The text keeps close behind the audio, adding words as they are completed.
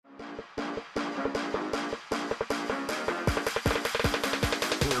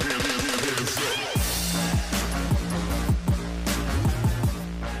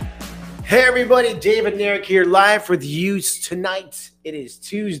Hey everybody, David and Eric here live with you tonight. It is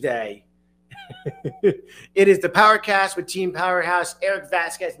Tuesday. It is the Powercast with Team Powerhouse, Eric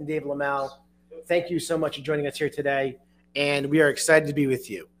Vasquez and Dave Lamel. Thank you so much for joining us here today, and we are excited to be with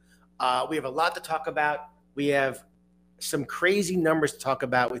you. We have a lot to talk about. We have some crazy numbers to talk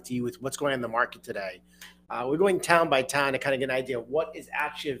about with you with what's going on in the market today. We're going town by town to kind of get an idea of what is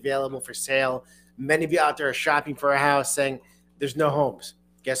actually available for sale. Many of you out there are shopping for a house saying there's no homes.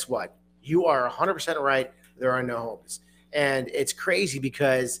 Guess what? You are 100% right. There are no homes. And it's crazy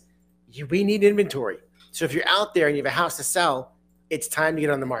because we need inventory. So if you're out there and you have a house to sell, it's time to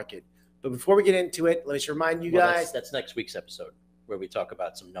get on the market. But before we get into it, let me just remind you guys. That's next week's episode where we talk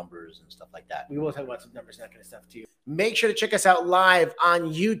about some numbers and stuff like that. We will talk about some numbers and that kind of stuff too. Make sure to check us out live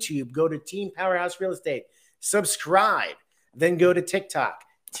on YouTube. Go to Team Powerhouse Real Estate. Subscribe. Then go to TikTok.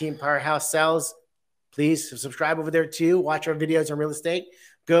 Team Powerhouse Sells. Please subscribe over there too. Watch our videos on real estate.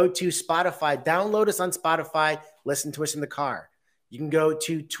 Go to Spotify. Download us on Spotify. Listen to us in the car. You can go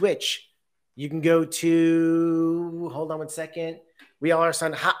to Twitch. You can go to, hold on one second. We are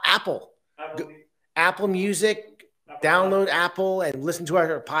on Apple Music. Download Apple and listen to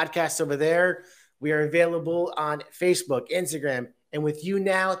our podcasts over there. We are available on Facebook, Instagram. And with you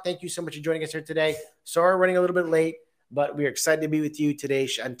now, thank you so much for joining us here today. Sorry, we're running a little bit late, but we are excited to be with you today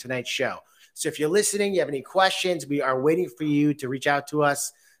on tonight's show. So if you're listening, you have any questions, we are waiting for you to reach out to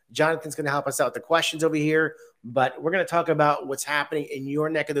us. Jonathan's going to help us out with the questions over here, but we're going to talk about what's happening in your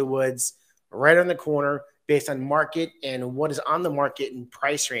neck of the woods right on the corner based on market and what is on the market and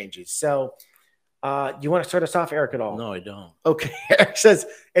price ranges. So do you want to start us off, Eric, at all? No, I don't. Okay. Eric says,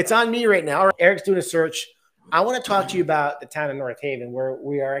 it's on me right now. Eric's doing a search. I want to talk to you about the town of North Haven, where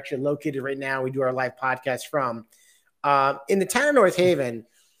we are actually located right now. We do our live podcast from. In the town of North Haven,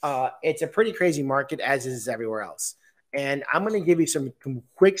 it's a pretty crazy market, as is everywhere else. And I'm going to give you some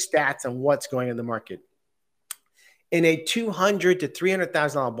quick stats on what's going on in the market. In a $200,000 to $300,000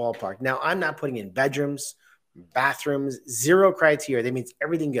 ballpark. Now, I'm not putting in bedrooms, bathrooms, zero criteria. That means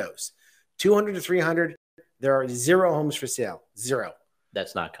everything goes. 200 to 300, there are zero homes for sale. Zero.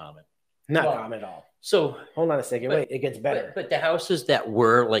 That's not common. Not common at all. So hold on a second. Wait, it gets better. But the houses that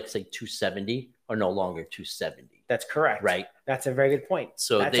were like, say, 270 are no longer 270. That's correct. Right. That's a very good point.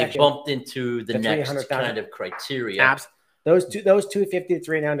 So they bumped into the next kind of criteria. Those 250 to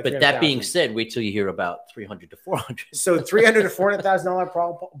 300. But that being said, wait till you hear about 300 to 400. So $300,000 to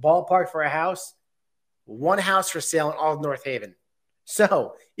 $400,000 ballpark for a house. One house for sale in all of North Haven.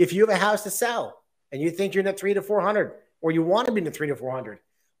 So if you have a house to sell and you think you're in the 300 to 400, or you want to be in the 300 to 400,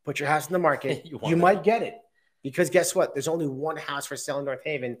 put your house in the market. you might get it, because guess what? There's only one house for sale in North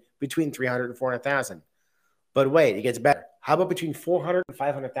Haven between 300 and 400,000. But wait, it gets better. How about between $400,000 and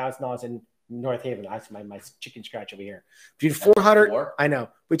 $500,000 in North Haven? That's my chicken scratch over here. Between 400, I know.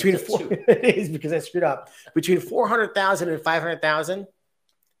 Between it is because I screwed up. Between 400,000 and 500,000,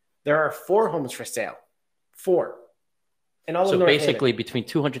 there are 4 homes for sale. 4. In all of North basically, Haven. Between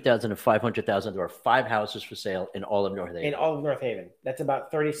 200,000 and 500,000, there are 5 houses for sale in all of North Haven. In all of North Haven, that's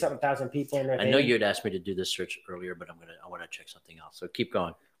about 30-something thousand people in North Haven. I know you had asked me to do this search earlier, but I want to check something else. So keep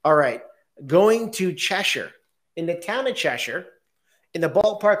going. All right, going to Cheshire. In the town of Cheshire, in the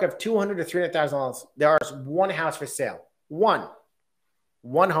ballpark of $200,000 to $300,000, there is one house for sale. One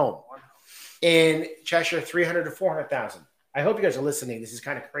home. In Cheshire, $300,000 to $400,000. I hope you guys are listening. This is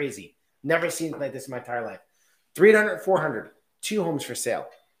kind of crazy. Never seen anything like this in my entire life. 300, 400, 2 homes for sale.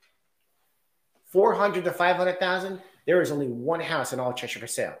 400 to 500,000, there is only one house in all Cheshire for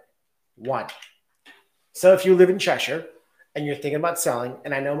sale. One. So if you live in Cheshire and you're thinking about selling,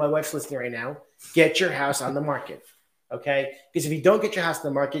 and I know my wife's listening right now, get your house on the market, okay? Because if you don't get your house on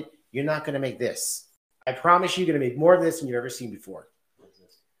the market, you're not going to make this. I promise you're going to make more of this than you've ever seen before. What is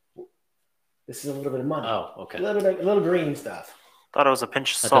this? This is a little bit of money. Oh, okay. A little green stuff. Thought it was a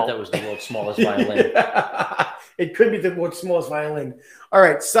pinch of salt. I thought that was the world's smallest violin. It could be the world's smallest violin. All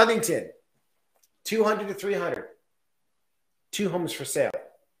right, Southington, 200 to 300, 2 homes for sale.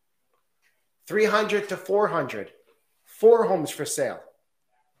 300 to 400, 4 homes for sale.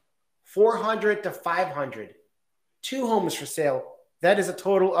 400 to 500, 2 homes for sale. That is a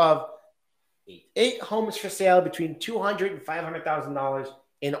total of 8 homes for sale between $200,000 and $500,000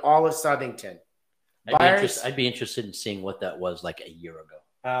 in all of Southington. I'd be interested in seeing what that was like a year ago.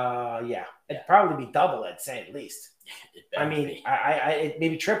 Yeah, it'd probably be double, I'd say, at least. I mean, it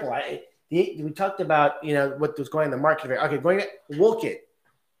maybe triple. We talked about, what was going on in the market. Okay, going to Woolkit.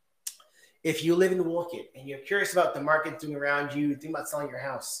 If you live in Woolkit and you're curious about the market doing around you, think about selling your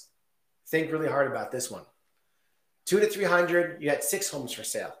house, think really hard about this one. 200 to 300, you had 6 homes for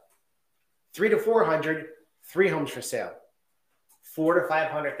sale. 300 to 400, 3 homes for sale. 400 to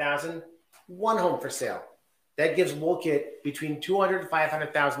 500,000, one home for sale. That gives Wolcott between $200,000 and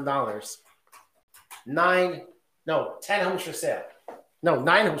 $500,000. 10 homes for sale. No,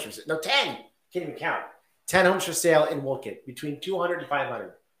 9 homes for sale. No, 10. Can't even count. 10 homes for sale in Wolcott between 200 and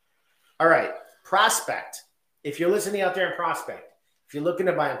 500. All right. Prospect. If you're listening out there in Prospect, if you're looking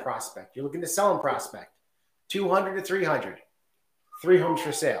to buy in Prospect, you're looking to sell in Prospect, 200 to 300. 3 homes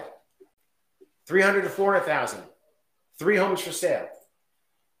for sale. 300 to 400,000. 3 homes for sale.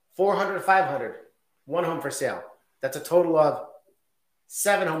 400 to 500. 1 home for sale. That's a total of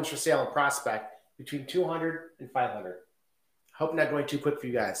 7 homes for sale in Prospect between 200 and 500. Hope I'm not going too quick for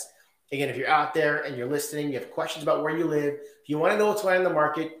you guys. Again, if you're out there and you're listening, you have questions about where you live, if you want to know what's going on in the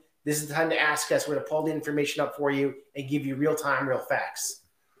market, this is the time to ask us. We're going to pull the information up for you and give you real time, real facts.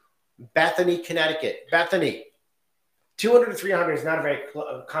 Bethany, Connecticut. Bethany. 200 to 300 is not a very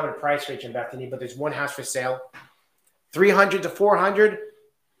common price range in Bethany, but there's 1 house for sale. 300 to 400,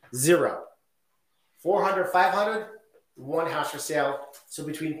 0. 400, 500, 1 house for sale. So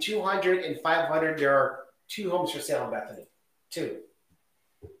between 200 and 500, there are 2 homes for sale in Bethany. 2.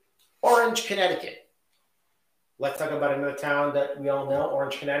 Orange, Connecticut. Let's talk about another town that we all know,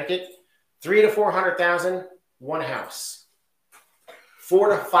 Orange, Connecticut. 300 to 400,000, 1 house.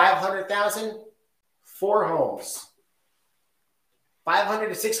 400 to 500,000, 4 homes. 500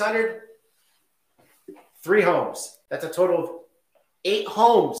 to 600, 3 homes. That's a total of 8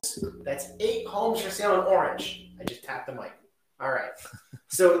 homes. That's 8 homes for sale in Orange. I just tapped the mic. All right.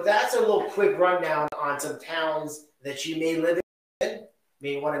 So that's a little quick rundown on some towns that you may live in,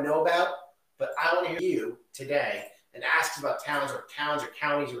 may want to know about. But I want to hear you today and ask about towns or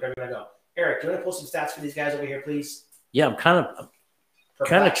counties or whatever you want to go. Eric, do you want to pull some stats for these guys over here, please? Yeah, I'm kind of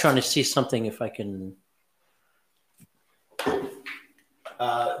trying to see something if I can.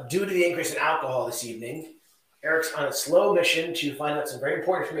 Due to the increase in alcohol this evening, Eric's on a slow mission to find out some very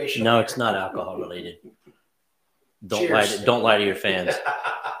important information. No, it's not alcohol related. Don't lie to your fans.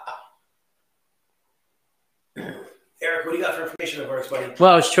 Eric, what do you got for information over us, buddy?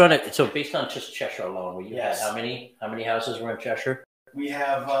 Well, I was trying to. So based on just Cheshire alone, Yes. Had how many houses were in Cheshire? We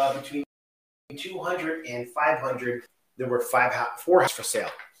have between 200 and 500. There were 4 houses for sale.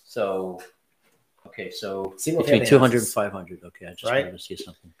 So, okay, so Single between family 200 houses. and 500. Okay, I just Right? wanted to see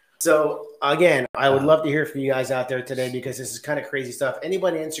something. So again, I would love to hear from you guys out there today because this is kind of crazy stuff.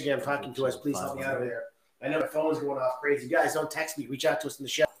 Anybody on Instagram talking to us, please help me out over there. I know my phone's going off crazy. You guys, don't text me. Reach out to us in the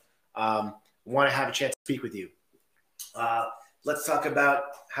show. Want to have a chance to speak with you. Let's talk about,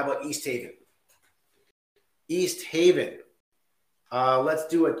 how about East Haven? East Haven. Let's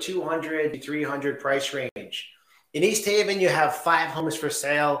do a 200 to 300 price range. In East Haven, you have 5 homes for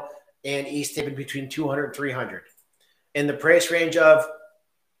sale in East Haven between 200 and 300. In the price range of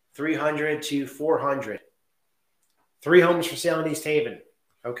 300 to 400. 3 homes for sale in East Haven.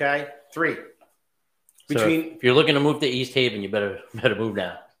 Okay? 3. So if you're looking to move to East Haven, you better move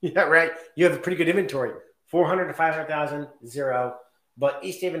now. Yeah, right. You have a pretty good inventory. 400 to 500,000, 0. But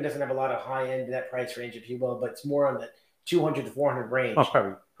East Haven doesn't have a lot of high-end in that price range, if you will, but it's more on the 200 to 400 range.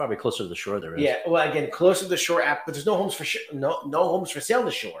 Oh, probably closer to the shore there is. Yeah, well, again, closer to the shore app, but there's no homes for no homes for sale on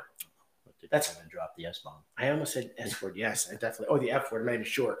the shore. That's going to drop the S-bomb. I almost said S word. Yes, I definitely. Oh, the F word. I'm not even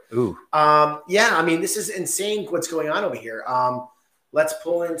sure. Ooh. Yeah, I mean, this is insane what's going on over here. Let's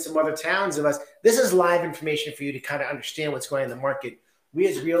pull in some other towns of us. This is live information for you to kind of understand what's going on in the market. We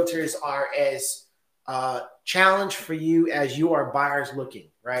as realtors are as challenged for you as you are buyers looking,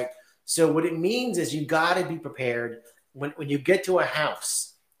 right? So what it means is you got to be prepared when you get to a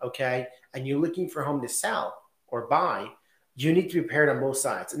house, okay, and you're looking for a home to sell or buy. You need to be prepared on both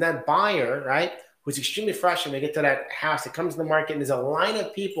sides. And that buyer, right, who's extremely frustrated when they get to that house, it comes to the market and there's a line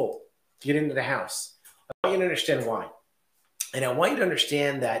of people to get into the house. I want you to understand why. And I want you to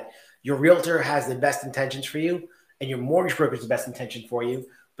understand that your realtor has the best intentions for you and your mortgage broker has the best intention for you,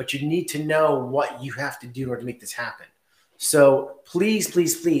 but you need to know what you have to do in order to make this happen. So please,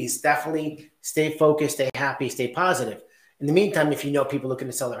 please, please definitely stay focused, stay happy, stay positive. In the meantime, if you know people looking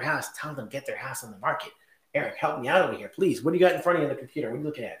to sell their house, tell them get their house on the market. Eric, help me out over here, please. What do you got in front of you on the computer? What are you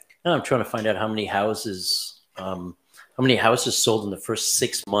looking at? I'm trying to find out how many houses sold in the first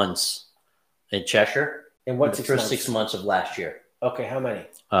 6 months in Cheshire. And what's the first 6 months of last year? Okay, how many?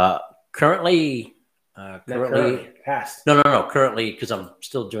 Currently, past. No. Currently, because I'm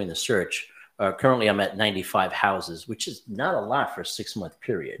still doing the search. Currently, I'm at 95 houses, which is not a lot for a 6-month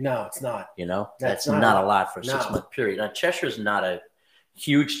period. No, it's not. You know, that's not a lot for a 6-month period. Now, Cheshire's not a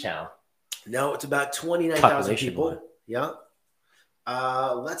huge town. No, it's about 29,000 people. Wise. Yeah.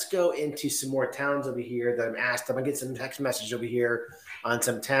 Let's go into some more towns over here that I'm asked. I'm going to get some text message over here on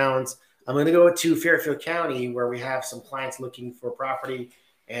some towns. I'm going to go to Fairfield County where we have some clients looking for property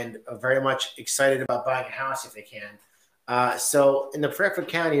and are very much excited about buying a house if they can. So in the Fairfield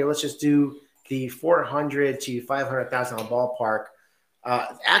County, let's just do the 400 to 500,000 ballpark.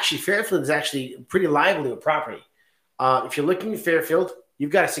 Actually, Fairfield is actually pretty lively with property. If you're looking at Fairfield,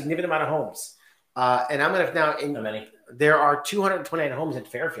 you've got a significant amount of homes. And I'm going to now. How many? There are 229 homes in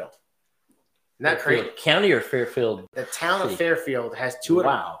Fairfield. Isn't that crazy? County or Fairfield? The town City? of Fairfield has 200.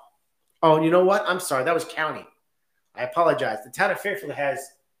 Wow. Oh, and you know what? I'm sorry. That was county. I apologize. The town of Fairfield has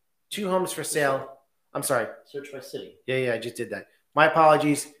 2 homes for sale. I'm sorry. Search by city. Yeah, I just did that. My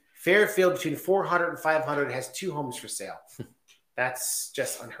apologies. Fairfield, between 400 and 500, has 2 homes for sale. That's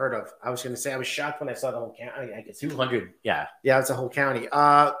just unheard of. I was going to say, I was shocked when I saw the whole county. I guess 200, yeah. Yeah, it's a whole county,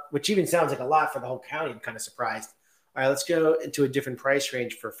 which even sounds like a lot for the whole county. I'm kind of surprised. All right, let's go into a different price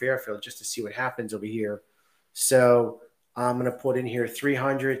range for Fairfield just to see what happens over here. So I'm going to put in here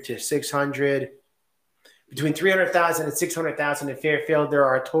 300 to 600. Between 300,000 and 600,000 in Fairfield, there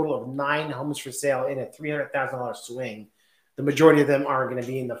are a total of 9 homes for sale in a $300,000 swing. The majority of them are going to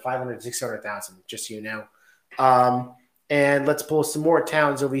be in the 500 to 600,000, just so you know. And let's pull some more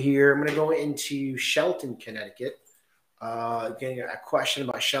towns over here. I'm going to go into Shelton, Connecticut. Getting a question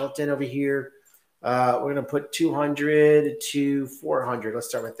about Shelton over here. We're going to put 200 to 400. Let's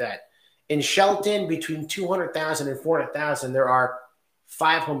start with that. In Shelton, between 200,000 and 400,000, there are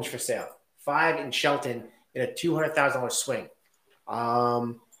 5 homes for sale. 5 in Shelton in a $200,000 swing.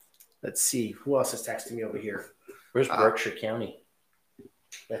 Let's see. Who else is texting me over here? Where's Berkshire County?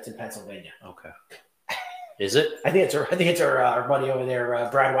 That's in Pennsylvania. Okay. Is it? I think it's our buddy over there,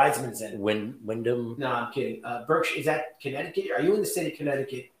 Brad Wiseman's in. Wyndham? No, I'm kidding. Berkshire, is that Connecticut? Are you in the state of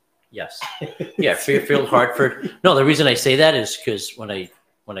Connecticut? Yes. Yeah, Fairfield, Hartford. No, the reason I say that is because when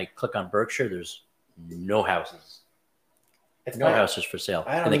I click on Berkshire, there's no houses. Houses for sale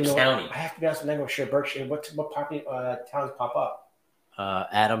in the county. I have to be honest with you. I'm not sure Berkshire. What property towns pop up?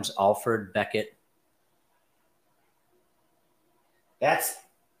 Adams, Alford, Beckett. That's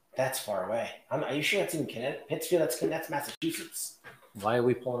far away. Are you sure that's in Connecticut? Pittsfield, that's Massachusetts. Why are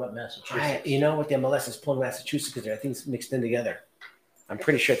we pulling up Massachusetts? You know what, the MLS is pulling Massachusetts because everything's mixed in together. I'm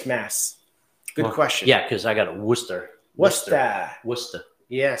pretty sure it's Mass. Good question. Yeah, because I got a Worcester.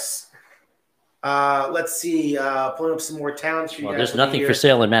 Yes. Let's see. Pulling up some more towns for you guys. There's nothing for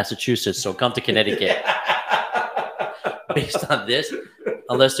sale in Massachusetts, so come to Connecticut. Based on this,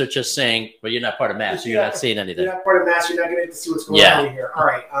 unless they're just saying, well, you're not part of Mass, so you're not seeing anything. You're not part of Mass, you're not going to get to see what's going on in here. All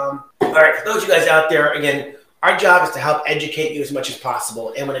right. For those of you guys out there, again, our job is to help educate you as much as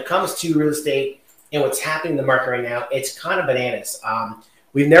possible. And when it comes to real estate and what's happening in the market right now, it's kind of bananas.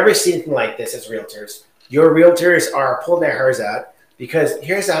 We've never seen anything like this as realtors. Your realtors are pulling their hairs out because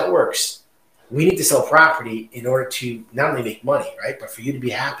here's how it works. We need to sell property in order to not only make money, right, but for you to be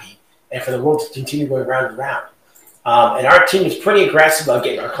happy and for the world to continue going round and round. And our team is pretty aggressive about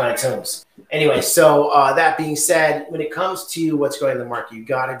getting our clients' homes. Anyway, so that being said, when it comes to what's going on in the market, you've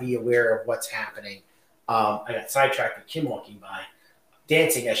got to be aware of what's happening. I got sidetracked with Kim walking by.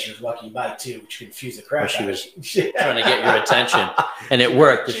 Dancing as she was walking by, too, which confused the crowd. She was trying to get your attention, and it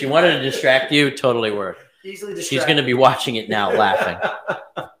worked. If she wanted to distract you, totally worked. Easily distracted. She's going to be watching it now, laughing.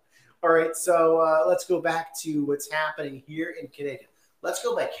 All right, so let's go back to what's happening here in Connecticut. Let's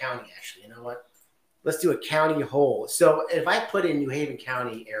go by county, actually. You know what? Let's do a county whole. So if I put in New Haven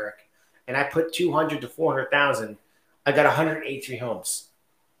County, Eric, and I put 200 to 400,000, I got 183 homes.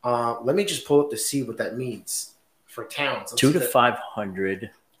 Let me just pull up to see what that means for towns. 2 to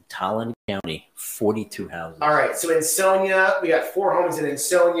 500, Talon County, 42 houses. All right, so Ansonia, we got 4 homes in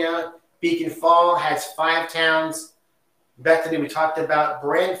Ansonia. Beacon Fall has 5 towns. Bethany, we talked about.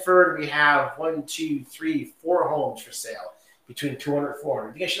 Brantford, we have 1, 2, 3, 4 homes for sale. Between 200 and 400.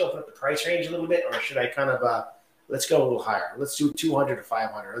 I think I should open up the price range a little bit, or should I kind of let's go a little higher? Let's do 200 to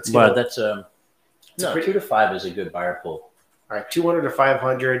 500. Let's go. That's 2 to 5 is a good buyer pool. All right, 200 to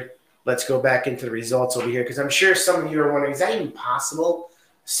 500. Let's go back into the results over here because I'm sure some of you are wondering, is that even possible?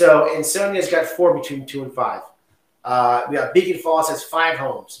 So Ansonia's got 4 between 2 and 5. We got Beacon Falls has 5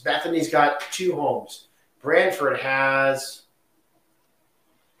 homes. Bethany's got 2 homes. Brantford has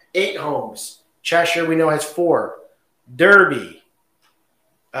 8 homes. Cheshire we know has 4. Derby.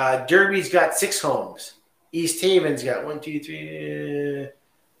 Derby's got 6 homes. East Haven's got 1, 2, 3.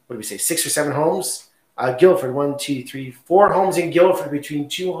 What do we say? 6 or 7 homes. Guilford, 1, 2, 3, 4 homes in Guilford between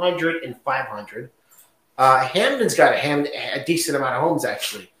 200 and 500. Hamden's got a decent amount of homes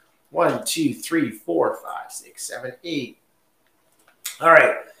actually. 1, 2, 3, 4, 5, 6, 7, 8. All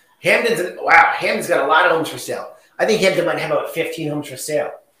right. Hamden's got a lot of homes for sale. I think Hamden might have about 15 homes for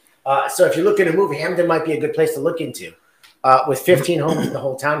sale. So if you're looking to move, Hamden might be a good place to look into. With 15 homes in the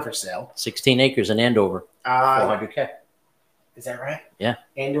whole town for sale. 16 acres in Andover, $400K. Is that right? Yeah.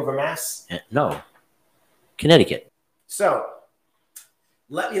 Andover, Mass? No, Connecticut. So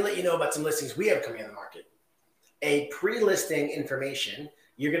let you know about some listings we have coming on the market. A pre-listing information.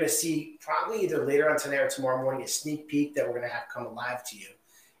 You're going to see probably either later on tonight or tomorrow morning a sneak peek that we're going to have come live to you.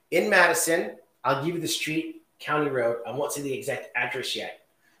 In Madison, I'll give you the street, county road. I won't say the exact address yet.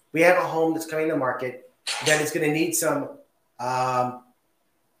 We have a home that's coming to market that is going to need some TLC.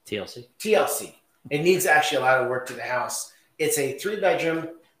 It needs actually a lot of work to the house. It's a 3-bedroom,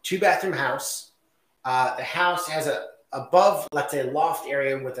 2-bathroom house. The house has a above, let's say, loft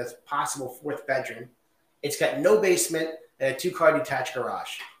area with a possible 4th bedroom. It's got no basement and a 2-car detached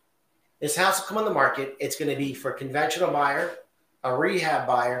garage. This house will come on the market. It's going to be for a conventional buyer, a rehab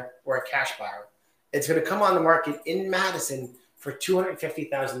buyer, or a cash buyer. It's going to come on the market in Madison for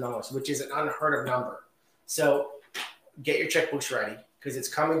 $250,000, which is an unheard of number. So get your checkbooks ready because it's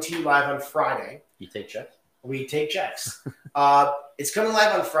coming to you live on Friday. You take checks? We take checks. It's coming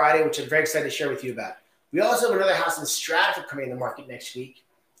live on Friday, which I'm very excited to share with you about. We also have another house in Stratford coming in the market next week.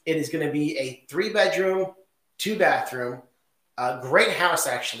 It is going to be a 3-bedroom, 2-bathroom, great house,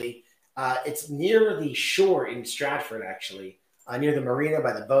 actually. It's near the shore in Stratford, actually, near the marina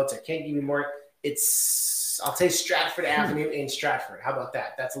by the boats. I can't give you more. I'll say Stratford Avenue in Stratford. How about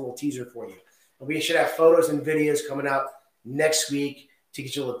that? That's a little teaser for you. And we should have photos and videos coming up next week to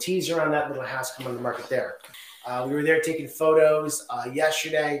get you a little teaser on that little house coming on the market there. We were there taking photos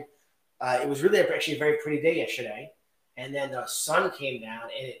yesterday. It was really actually a very pretty day yesterday. And then the sun came down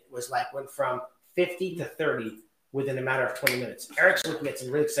and it was like went from 50 to 30 within a matter of 20 minutes. Eric's looking at some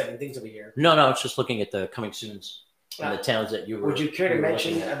really exciting things over here. No, it's just looking at the coming soons and the towns that you were. Would you care to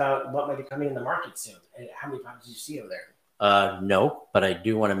mention about what might be coming in the market soon and how many properties you see over there? No, but I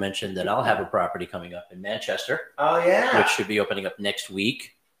do want to mention that I'll have a property coming up in Manchester. Oh, yeah. Which should be opening up next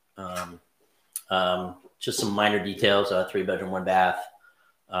week. Just some minor details, 3-bedroom,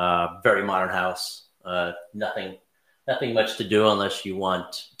 1-bath, very modern house. Nothing much to do unless you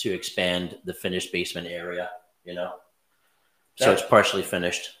want to expand the finished basement area, So it's partially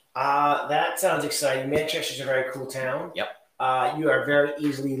finished. That sounds exciting. Manchester's a very cool town. Yep. You are very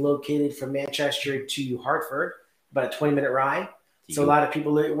easily located from Manchester to Hartford, about a 20-minute ride. So a lot of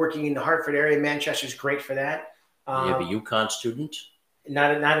people working in the Hartford area. Manchester's great for that. You have a UConn student.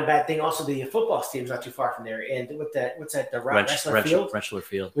 Not a bad thing. Also, the football stadium's not too far from there. And what's that? The Wrestler Field? Wrestler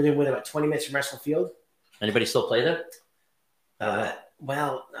Field. Within about 20 minutes from Wrestler Field. Anybody still play there?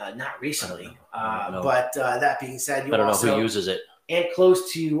 Not recently. No. But that being said, I don't know who uses it. And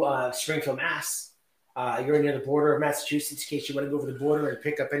close to Springfield, Mass. You're near the border of Massachusetts. In case you want to go over the border and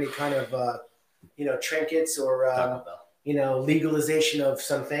pick up any kind of trinkets or legalization of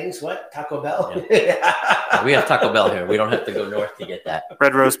some things. What? Taco Bell? Yeah. We have Taco Bell here. We don't have to go north to get that.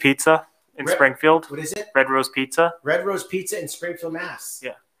 Red Rose Pizza in Springfield. What is it? Red Rose Pizza. Red Rose Pizza in Springfield, Mass.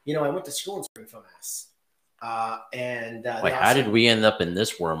 Yeah. I went to school in Springfield, Mass. Wait, how did we end up in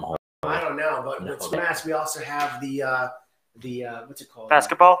this wormhole? I don't know, but with Mass, we also have the what's it called?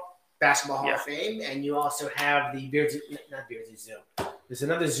 Basketball Hall of Fame, and you also have the not Beardsley Zoo. There's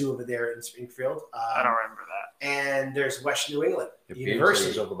another zoo over there in Springfield. I don't remember that. And there's Western New England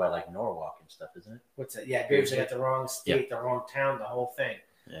University is over by like Norwalk and stuff, isn't it? What's that? Yeah, Beardsley got the wrong state, the wrong town, the whole thing.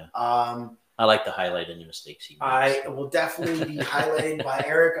 Yeah. I like to highlight any mistakes he makes. I will definitely be highlighted by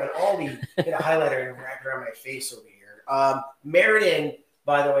Eric on all the highlighter and wrap around my face over here. Meriden,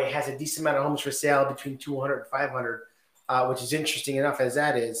 by the way, has a decent amount of homes for sale between 200 and 500, which is interesting enough as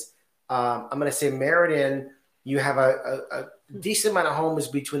that is. I'm going to say Meriden, you have a decent amount of homes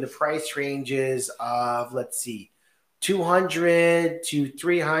between the price ranges of, let's see, 200 to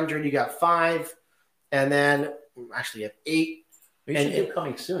 300. You got 5, and then actually you have 8. We should do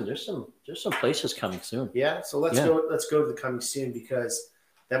coming soon. There's some places coming soon. Yeah, so let's go to the coming soon because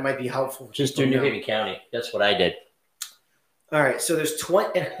that might be helpful. Just do New Haven County. That's what I did. All right, so there's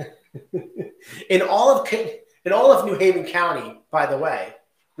 20 in all of New Haven County. By the way,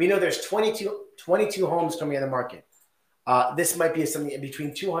 we know there's 22 homes coming on the market. This might be something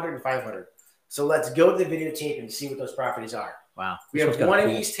between 200 and 500. So let's go to the videotape and see what those properties are. Wow. We have one in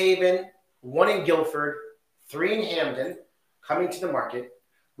East Haven, one in Guilford, 3 in Hamden coming to the market.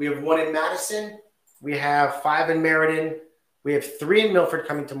 We have 1 in Madison. We have 5 in Meriden. We have 3 in Milford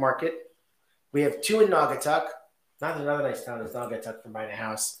coming to market. We have 2 in Naugatuck. Not another nice town is Naugatuck for buying a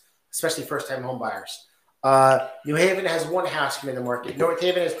house, especially first-time home buyers. New Haven has 1 house coming to the market. North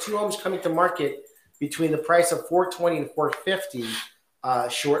Haven has 2 homes coming to market between the price of $420 and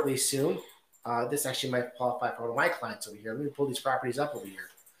 $450 shortly soon. This actually might qualify for one of my clients over here. Let me pull these properties up over here.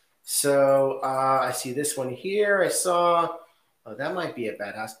 So I see this one here. I saw, that might be a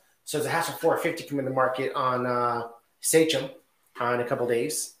bad house. So there's a house for $450 coming to the market on Sachem. in a couple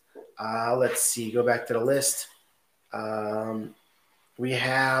days. Let's see. Go back to the list. We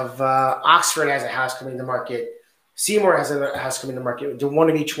have Oxford has a house coming to market. Seymour has a house coming to market. Do one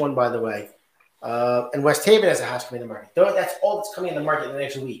of each one, by the way. And West Haven has a house coming to market. That's all that's coming in the market in the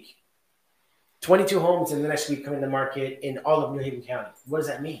next week. 22 homes in the next week coming to market in all of New Haven County. What does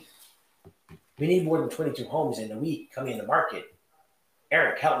that mean? We need more than 22 homes in a week coming in the market.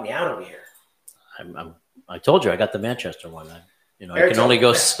 Eric, help me out over here. I told you I got the Manchester one. I Eric, can only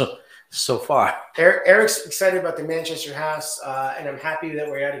go so far. Eric's excited about the Manchester house, and I'm happy that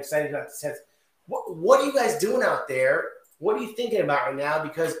we're excited about this house. What are you guys doing out there? What are you thinking about right now?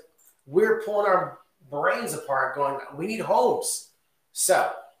 Because we're pulling our brains apart going, we need homes.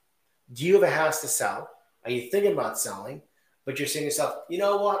 So, do you have a house to sell? Are you thinking about selling? But you're saying to yourself, you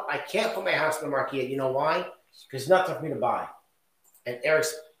know what? I can't put my house on the market yet. You know why? Because there's nothing for me to buy. And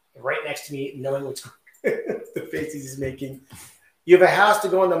Eric's right next to me, knowing what's the faces he's making. You have a house to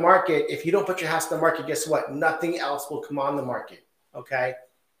go on the market. If you don't put your house on the market, guess what? Nothing else will come on the market. Okay?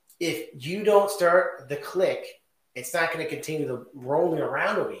 If you don't start the click, it's not going to continue the rolling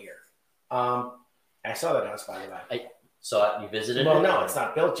around over here. I saw that house, by the way. So you visited? Well, no, it's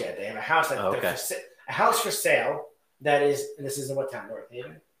not built yet. They have a house a house for sale that is, and this is in what town? North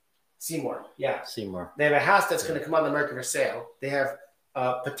Haven? Seymour. Yeah. Seymour. They have a house that's going to come on the market for sale. They have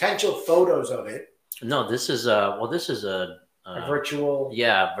potential photos of it. No, this is a virtual.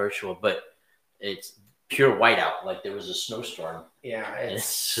 Yeah, virtual, but it's pure whiteout. Like there was a snowstorm. Yeah.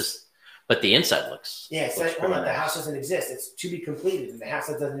 It's just, but the inside looks. Yeah, it's like, hold on, the house doesn't exist. It's to be completed, and the house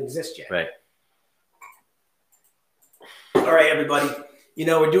that doesn't exist yet. Right. All right, everybody.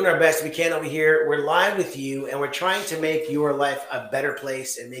 We're doing our best we can over here. We're live with you, and we're trying to make your life a better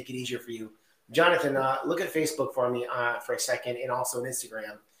place and make it easier for you. Jonathan, look at Facebook for me for a second, and also on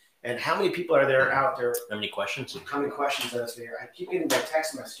Instagram. And how many people are there out there? How many questions? How many questions on us here? I keep getting that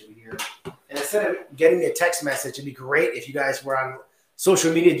text message over here. And instead of getting me a text message, it'd be great if you guys were on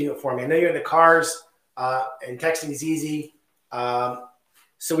social media doing it for me. I know you're in the cars, and texting is easy.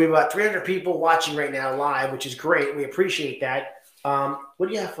 So we have about 300 people watching right now live, which is great. We appreciate that. What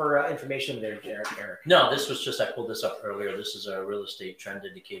do you have for information there, Eric? No, this was just, I pulled this up earlier. This is a real estate trend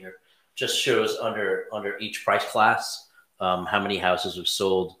indicator. Just shows under each price class how many houses have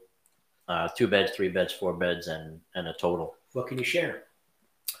sold, 2 beds, 3 beds, 4 beds, and a total. What can you share?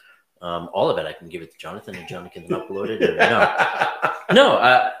 All of it. I can give it to Jonathan, and Jonathan can upload it.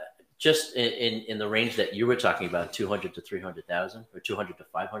 Just in the range that you were talking about, 200 to 300,000 or 200 to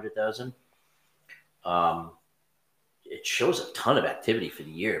 500,000. It shows a ton of activity for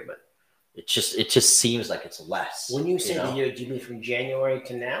the year, but it just seems like it's less. When you say the year, do you mean from January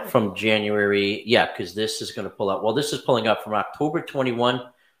to now? From January, yeah, because this is going to pull up. Well, this is pulling up from October 21.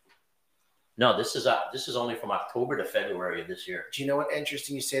 No, this is only from October to February of this year. Do you know what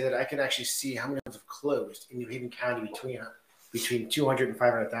interesting you say that? I can actually see how many have closed in New Haven County between 200 and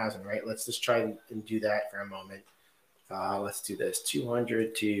 500,000, right? Let's just try and do that for a moment. Let's do this.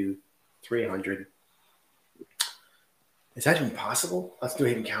 200 to 300. Is that even possible? Let's New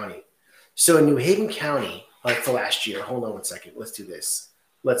Haven County. So in New Haven County, for last year, hold on one second. Let's do this.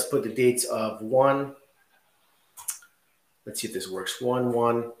 Let's put the dates of 1. Let's see if this works.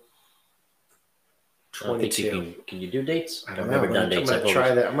 1/1. 22. Can you do dates? I don't know. I'm going to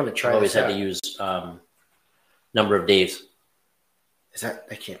try that. I'm going to try. I've always had to use number of days.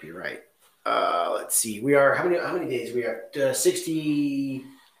 That can't be right. Let's see. We are how many days? We are 88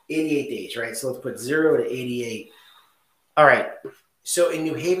 days, right? So let's put 0 to 88. All right. So in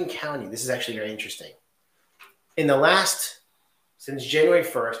New Haven County, this is actually very interesting. Since January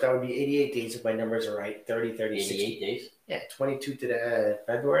 1st, that would be 88 days if my numbers are right. 30, 36. 88 days? Yeah, 22 to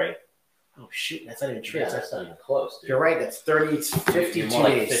February. Oh, shoot. That's not even true. Yeah, that's not even close, dude. You're right. That's 30. It's 52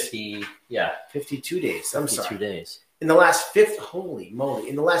 days. 50, yeah. 52 days. I'm sorry. 52 days. In the last holy moly,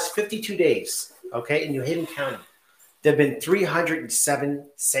 in the last 52 days, okay, in New Haven County, there have been 307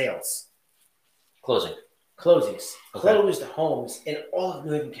 sales. Closings. Okay. Closed homes in all of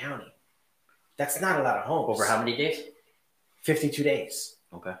New Haven County. That's not a lot of homes. Over how many days? 52 days.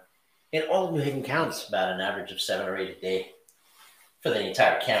 Okay. In all of New Haven County. It's about an average of 7 or 8 a day for the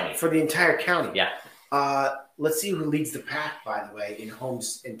entire county. For the entire county. Yeah. Let's see who leads the pack, by the way, in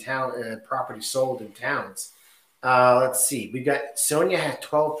homes in town, property sold in towns. Let's see. We got Sonia has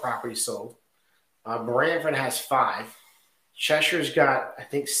 12 properties sold. Branford has 5. Cheshire's got, I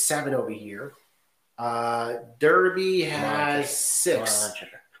think, 7 over here. Derby has 6.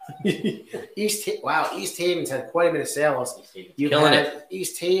 East Haven's had quite a bit of sales.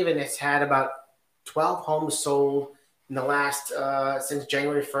 East Haven has had about 12 homes sold in the last since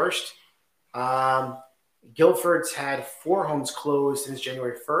January 1st. Guilford's had 4 homes closed since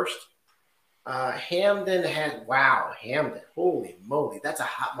January 1st. Hamden had, Hamden. Holy moly. That's a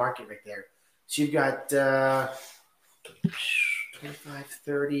hot market right there. So you've got 25,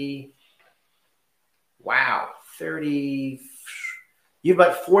 30. Wow. 30. You've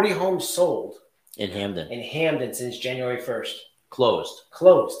about 40 homes sold. In Hamden Since January 1st. Closed.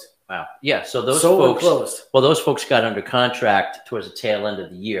 Wow. Yeah. So those folks. Well, those folks got under contract towards the tail end of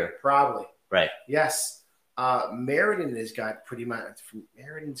the year. Probably. Right. Yes. Meriden has got pretty much.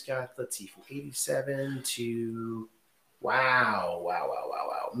 Meriden's got, let's see, from 87 to wow.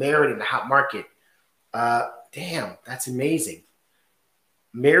 Meriden, the hot market. Damn, that's amazing.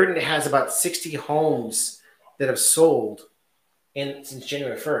 Meriden has about 60 homes that have sold since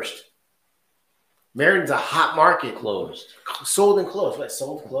January 1st. Meriden's a hot market. Sold and closed. What,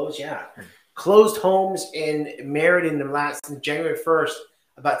 sold, closed? Yeah. Closed homes in Meriden since January 1st,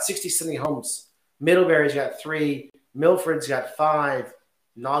 about 60, 70 homes. Middlebury's got 3. Milford's got 5.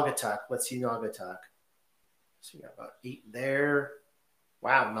 Naugatuck. Let's see Naugatuck. So we got about 8 there.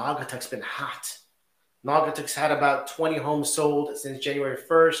 Wow, Naugatuck's been hot. Naugatuck's had about 20 homes sold since January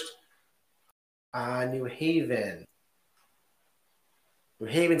 1st. New Haven. New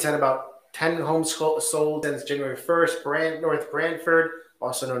Haven's had about 10 homes sold since January 1st. North Brantford,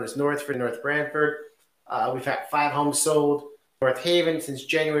 also known as North Brantford. We've had 5 homes sold. North Haven, since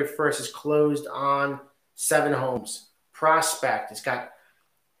January 1st, is closed on 7 homes. Prospect has got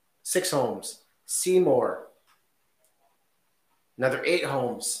 6 homes. Seymour, another 8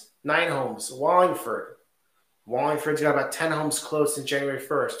 homes. 9 homes. Wallingford's got about 10 homes closed since January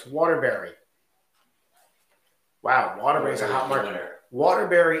 1st. Waterbury. Wow, Waterbury's a hot market.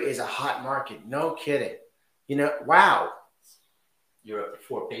 Waterbury is a hot market. No kidding. Wow. You're up to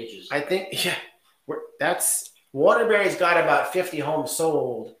 4 pages. I think, yeah, Waterbury's got about 50 homes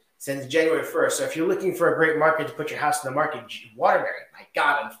sold since January 1st. So if you're looking for a great market to put your house in the market, Waterbury, my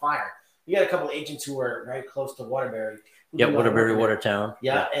God, on fire. We got a couple of agents who are very close to Waterbury. Yeah, Waterbury, Watertown.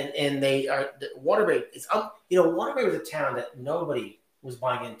 Yeah, and they are Waterbury is Waterbury was a town that nobody was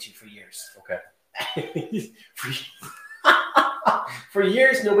buying into for years. Okay. For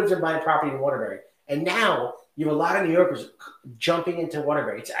years, nobody's been buying property in Waterbury, and now you have a lot of New Yorkers jumping into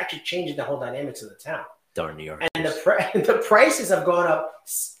Waterbury. It's actually changing the whole dynamics of the town. Darn New York. And the prices have gone up.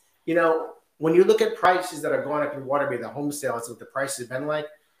 When you look at prices that are going up in Waterbury, the home sales, what the prices have been like,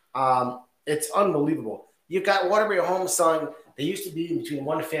 it's unbelievable. You've got Waterbury homes selling. They used to be between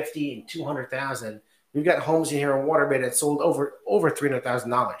 $150,000 and $200,000. We've got homes in here in Waterbury that sold over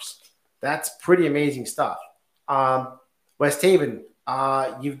 $300,000. That's pretty amazing stuff. West Haven,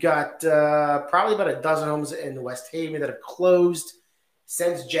 you've got probably about a dozen homes in West Haven that have closed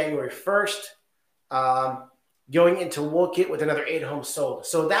since January 1st. Going into Wolcott with another 8 homes sold.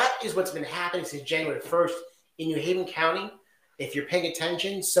 So that is what's been happening since January 1st in New Haven County, if you're paying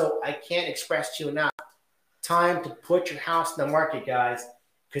attention. So I can't express to you enough. Time to put your house in the market, guys,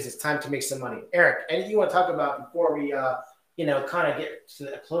 because it's time to make some money. Eric, anything you want to talk about before we, kind of get to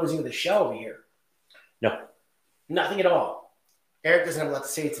the closing of the show over here? No. Nothing at all. Eric doesn't have a lot to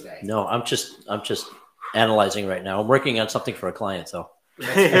say today. No, I'm just analyzing right now. I'm working on something for a client, so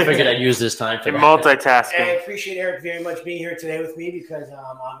I figured I'd use this time for multitasking. I appreciate Eric very much being here today with me because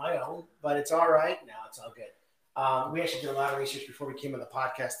I'm on my own, but it's all right. No, it's all good. We actually did a lot of research before we came on the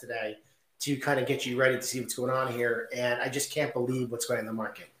podcast today to kind of get you ready to see what's going on here, and I just can't believe what's going on in the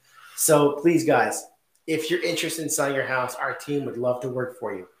market. So please, guys, if you're interested in selling your house, our team would love to work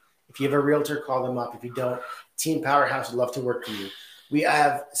for you. If you have a realtor, call them up. If you don't, Team Powerhouse would love to work for you. We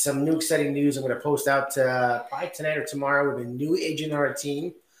have some new exciting news I'm going to post out probably tonight or tomorrow. We have a new agent on our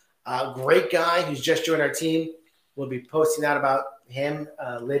team, a great guy who's just joined our team. We'll be posting out about him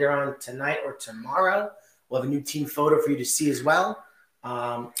later on tonight or tomorrow. We'll have a new team photo for you to see as well.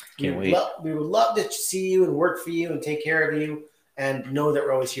 We would love to see you and work for you and take care of you and know that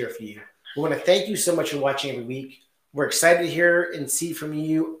we're always here for you. We want to thank you so much for watching every week. We're excited to hear and see from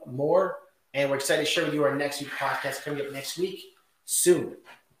you more, and we're excited to share with you our next week podcast coming up next week soon.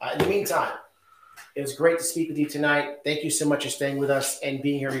 In the meantime, it was great to speak with you tonight. Thank you so much for staying with us and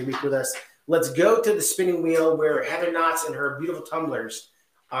being here every week with us. Let's go to the spinning wheel where Heather Knotts and her beautiful tumblers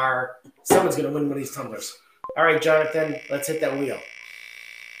are. Someone's going to win one of these tumblers. All right, Jonathan, let's hit that wheel.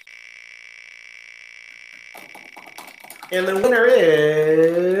 And the winner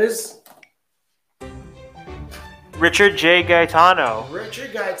is Richard J. Gaetano.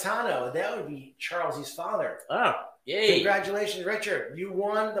 Richard Gaetano. That would be Charles's father. Oh, yay. Congratulations, Richard. You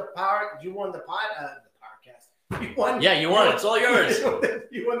won the podcast. You won. Yeah, you won. It's all yours.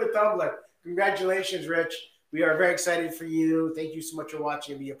 You won the tumbler. Congratulations, Rich. We are very excited for you. Thank you so much for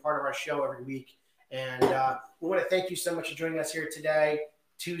watching and be a part of our show every week. And we want to thank you so much for joining us here today,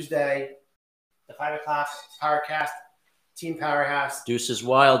 Tuesday, the 5 o'clock PowerCast, Team Powerhouse. Deuces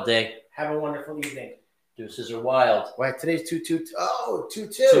Wild Day. Have a wonderful evening. Deuces are wild. Right, today's 2-2. Oh,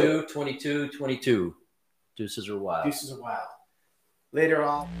 2-2. 2-22-22. Deuces are wild. Deuces are wild. Later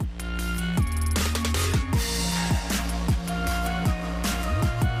all.